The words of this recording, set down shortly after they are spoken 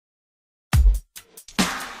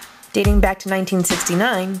Dating back to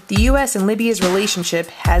 1969, the US and Libya's relationship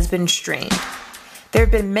has been strained. There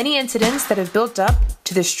have been many incidents that have built up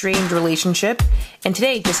to the strained relationship, and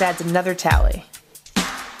today just adds another tally.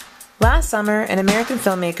 Last summer, an American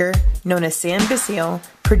filmmaker known as Sam Basile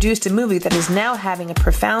produced a movie that is now having a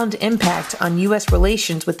profound impact on US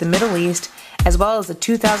relations with the Middle East, as well as the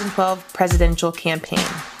 2012 presidential campaign.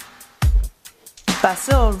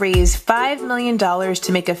 Basile raised $5 million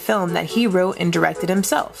to make a film that he wrote and directed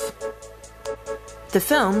himself. The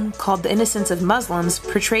film, called The Innocence of Muslims,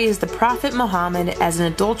 portrays the Prophet Muhammad as an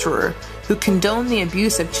adulterer who condoned the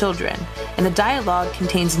abuse of children, and the dialogue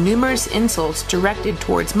contains numerous insults directed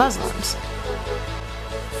towards Muslims.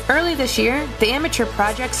 Early this year, the amateur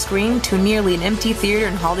project screened to nearly an empty theater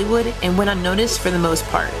in Hollywood and went unnoticed for the most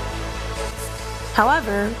part.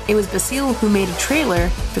 However, it was Basile who made a trailer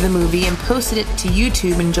for the movie and posted it to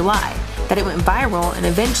YouTube in July that it went viral and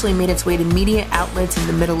eventually made its way to media outlets in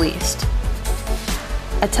the Middle East.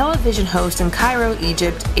 A television host in Cairo,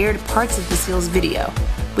 Egypt, aired parts of Basile's video,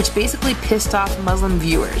 which basically pissed off Muslim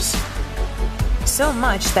viewers. So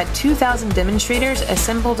much that 2,000 demonstrators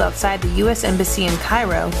assembled outside the US Embassy in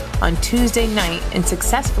Cairo on Tuesday night and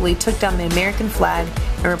successfully took down the American flag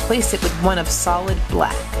and replaced it with one of solid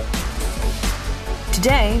black.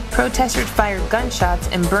 Today, protesters fired gunshots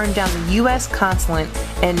and burned down the U.S. consulate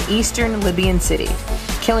in an eastern Libyan city,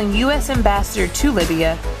 killing U.S. Ambassador to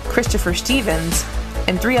Libya, Christopher Stevens,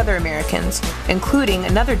 and 3 other Americans, including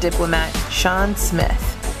another diplomat, Sean Smith.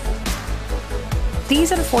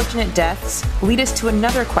 These unfortunate deaths lead us to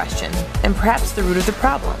another question, and perhaps the root of the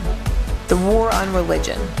problem: the war on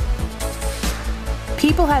religion.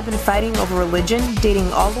 People have been fighting over religion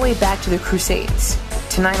dating all the way back to the Crusades,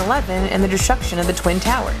 to 9/11 and the destruction of the Twin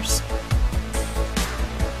Towers.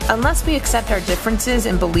 Unless we accept our differences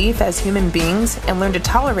in belief as human beings and learn to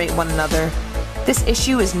tolerate one another, this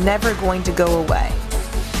issue is never going to go away.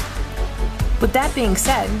 With that being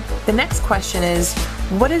said, the next question is,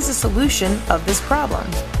 what is the solution of this problem?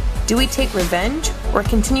 Do we take revenge or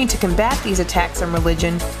continue to combat these attacks on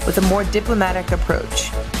religion with a more diplomatic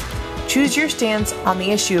approach? Choose your stance on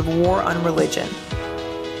the issue of war on religion.